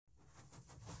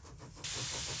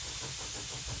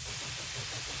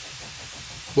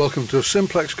Welcome to a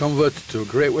Simplex converted to a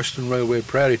Great Western Railway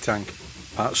Prairie Tank,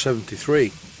 part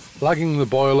 73, lagging the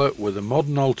boiler with a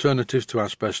modern alternative to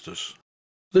asbestos.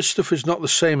 This stuff is not the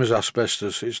same as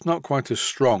asbestos, it's not quite as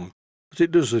strong, but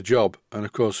it does the job, and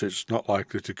of course it's not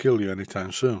likely to kill you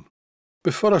anytime soon.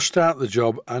 Before I start the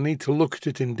job, I need to look at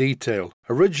it in detail.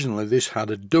 Originally this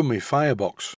had a dummy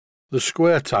firebox, the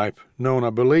square type, known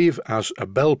I believe as a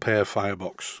bell pair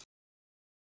firebox.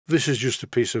 This is just a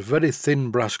piece of very thin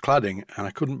brass cladding, and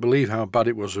I couldn't believe how bad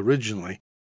it was originally.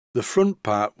 The front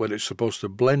part, where it's supposed to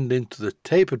blend into the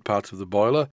tapered part of the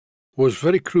boiler, was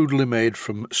very crudely made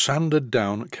from sanded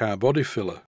down car body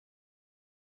filler,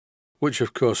 which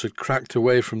of course had cracked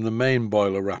away from the main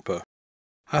boiler wrapper.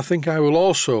 I think I will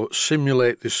also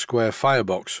simulate this square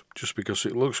firebox, just because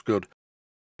it looks good,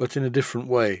 but in a different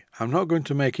way. I'm not going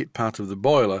to make it part of the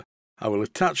boiler, I will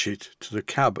attach it to the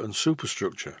cab and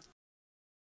superstructure,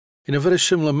 in a very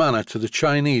similar manner to the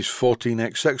Chinese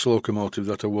 14XX locomotive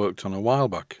that I worked on a while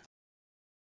back.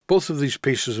 Both of these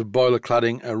pieces of boiler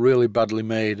cladding are really badly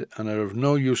made and are of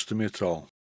no use to me at all.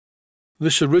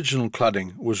 This original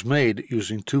cladding was made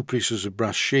using two pieces of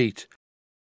brass sheet.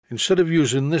 Instead of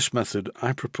using this method,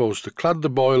 I propose to clad the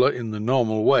boiler in the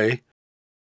normal way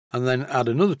and then add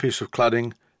another piece of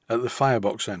cladding at the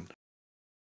firebox end.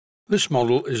 This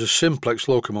model is a Simplex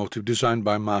locomotive designed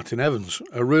by Martin Evans,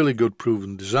 a really good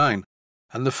proven design,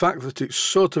 and the fact that it's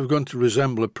sort of going to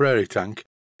resemble a prairie tank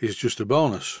is just a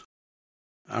bonus.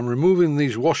 I'm removing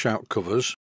these washout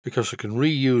covers because I can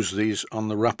reuse these on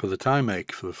the wrapper that I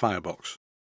make for the firebox.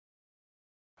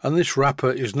 And this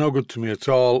wrapper is no good to me at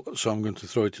all, so I'm going to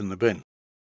throw it in the bin.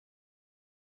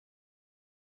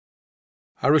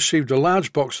 I received a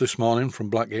large box this morning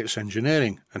from Blackgates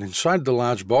Engineering, and inside the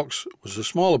large box was a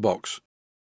smaller box.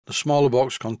 The smaller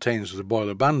box contains the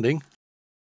boiler banding,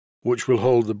 which will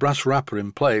hold the brass wrapper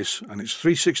in place, and it's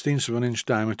 3/16 of an inch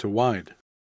diameter wide.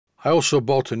 I also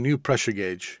bought a new pressure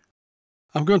gauge.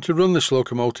 I'm going to run this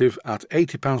locomotive at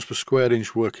 80 pounds per square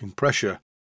inch working pressure.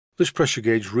 This pressure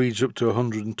gauge reads up to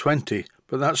 120,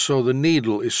 but that's so the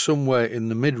needle is somewhere in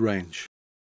the mid-range.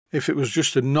 If it was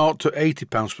just a 0 to 80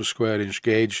 pounds per square inch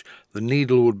gauge, the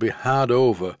needle would be hard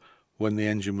over when the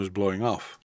engine was blowing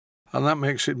off, and that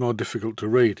makes it more difficult to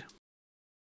read.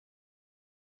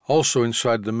 Also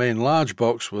inside the main large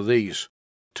box were these,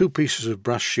 two pieces of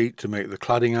brass sheet to make the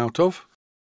cladding out of.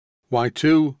 Why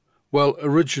two? Well,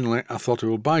 originally I thought I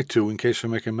will buy two in case I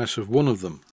make a mess of one of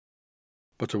them,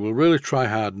 but I will really try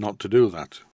hard not to do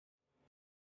that.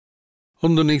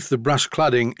 Underneath the brass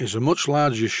cladding is a much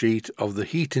larger sheet of the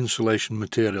heat insulation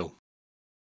material.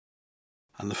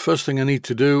 And the first thing I need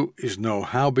to do is know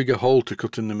how big a hole to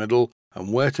cut in the middle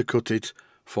and where to cut it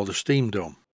for the steam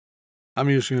dome.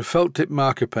 I'm using a felt tip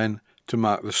marker pen to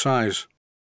mark the size.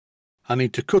 I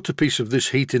need to cut a piece of this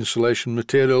heat insulation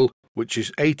material, which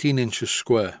is 18 inches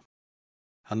square.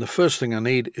 And the first thing I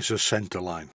need is a centre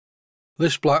line.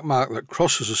 This black mark that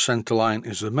crosses a centre line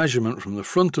is the measurement from the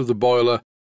front of the boiler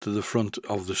to the front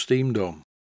of the steam dome.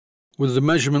 With the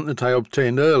measurement that I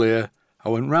obtained earlier, I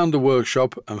went round the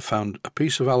workshop and found a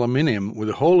piece of aluminium with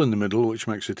a hole in the middle, which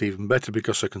makes it even better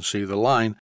because I can see the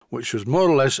line, which was more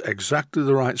or less exactly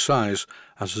the right size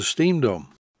as the steam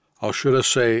dome, or should I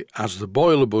say as the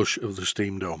boiler bush of the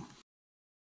steam dome.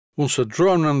 Once I'd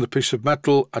drawn round the piece of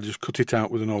metal, I just cut it out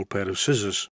with an old pair of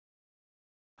scissors.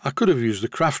 I could have used a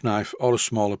craft knife or a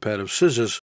smaller pair of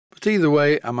scissors, but either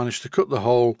way I managed to cut the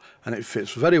hole and it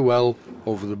fits very well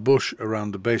over the bush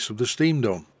around the base of the steam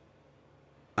dome.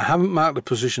 I haven't marked the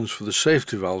positions for the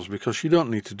safety valves because you don't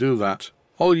need to do that.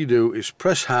 All you do is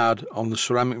press hard on the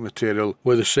ceramic material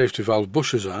where the safety valve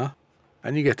bushes are,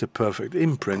 and you get a perfect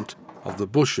imprint of the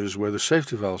bushes where the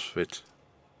safety valves fit.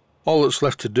 All that's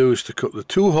left to do is to cut the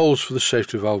two holes for the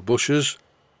safety valve bushes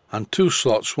and two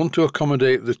slots, one to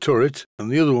accommodate the turret and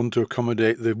the other one to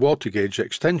accommodate the water gauge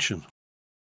extension.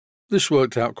 This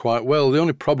worked out quite well. The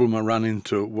only problem I ran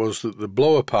into was that the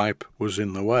blower pipe was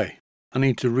in the way. I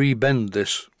need to re-bend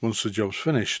this once the job's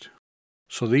finished.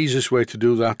 So the easiest way to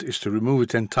do that is to remove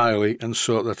it entirely and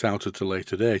sort that out at a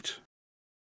later date.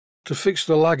 To fix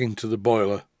the lagging to the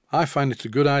boiler, I find it a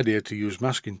good idea to use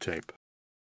masking tape.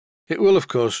 It will of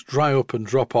course dry up and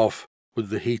drop off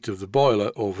with the heat of the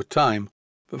boiler over time,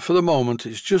 but for the moment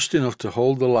it's just enough to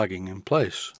hold the lagging in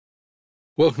place.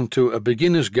 Welcome to a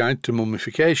beginner's guide to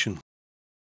mummification.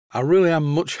 I really am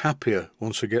much happier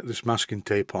once I get this masking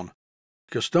tape on,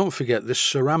 because don't forget this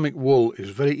ceramic wool is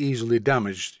very easily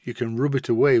damaged. You can rub it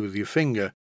away with your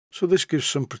finger, so this gives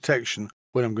some protection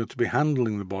when I'm going to be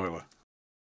handling the boiler.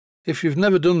 If you've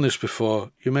never done this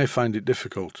before, you may find it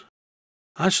difficult.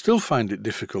 I still find it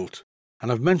difficult,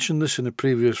 and I've mentioned this in a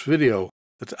previous video,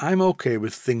 that I'm okay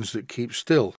with things that keep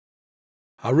still.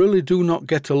 I really do not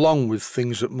get along with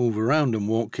things that move around and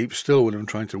won't keep still when I'm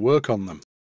trying to work on them.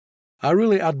 I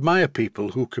really admire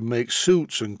people who can make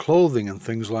suits and clothing and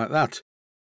things like that.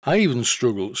 I even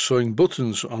struggle sewing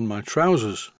buttons on my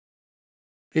trousers.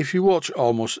 If you watch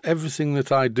almost everything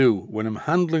that I do, when I'm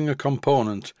handling a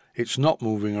component, it's not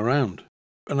moving around.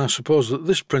 And I suppose that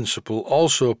this principle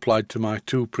also applied to my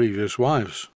 2 previous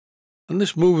wives. And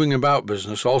this moving about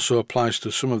business also applies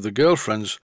to some of the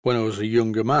girlfriends when I was a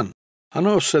younger man. I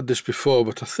know I've said this before,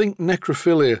 but I think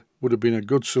necrophilia would have been a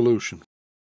good solution.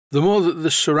 The more that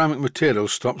this ceramic material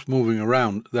stops moving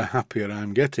around, the happier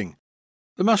I'm getting.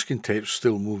 The masking tape's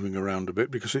still moving around a bit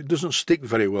because it doesn't stick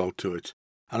very well to it,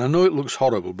 and I know it looks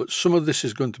horrible, but some of this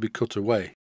is going to be cut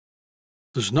away.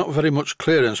 There's not very much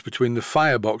clearance between the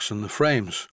firebox and the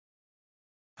frames.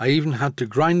 I even had to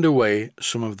grind away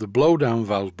some of the blowdown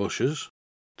valve bushes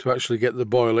to actually get the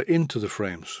boiler into the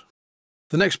frames.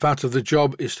 The next part of the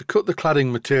job is to cut the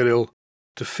cladding material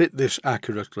to fit this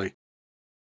accurately.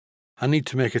 I need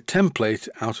to make a template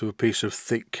out of a piece of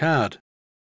thick card.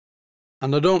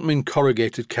 And I don't mean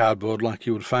corrugated cardboard like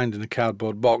you would find in a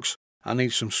cardboard box. I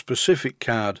need some specific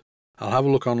card. I'll have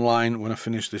a look online when I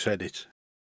finish this edit.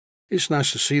 It's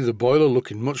nice to see the boiler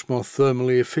looking much more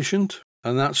thermally efficient.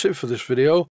 And that's it for this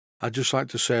video. I'd just like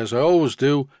to say, as I always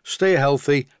do, stay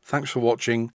healthy, thanks for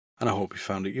watching, and I hope you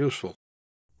found it useful.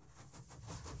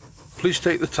 Please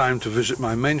take the time to visit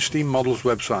my Mainsteam Models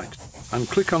website and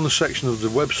click on the section of the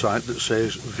website that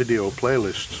says Video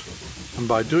Playlists. And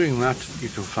by doing that, you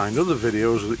can find other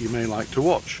videos that you may like to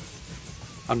watch.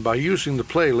 And by using the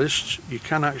playlists, you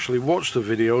can actually watch the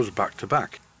videos back to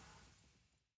back.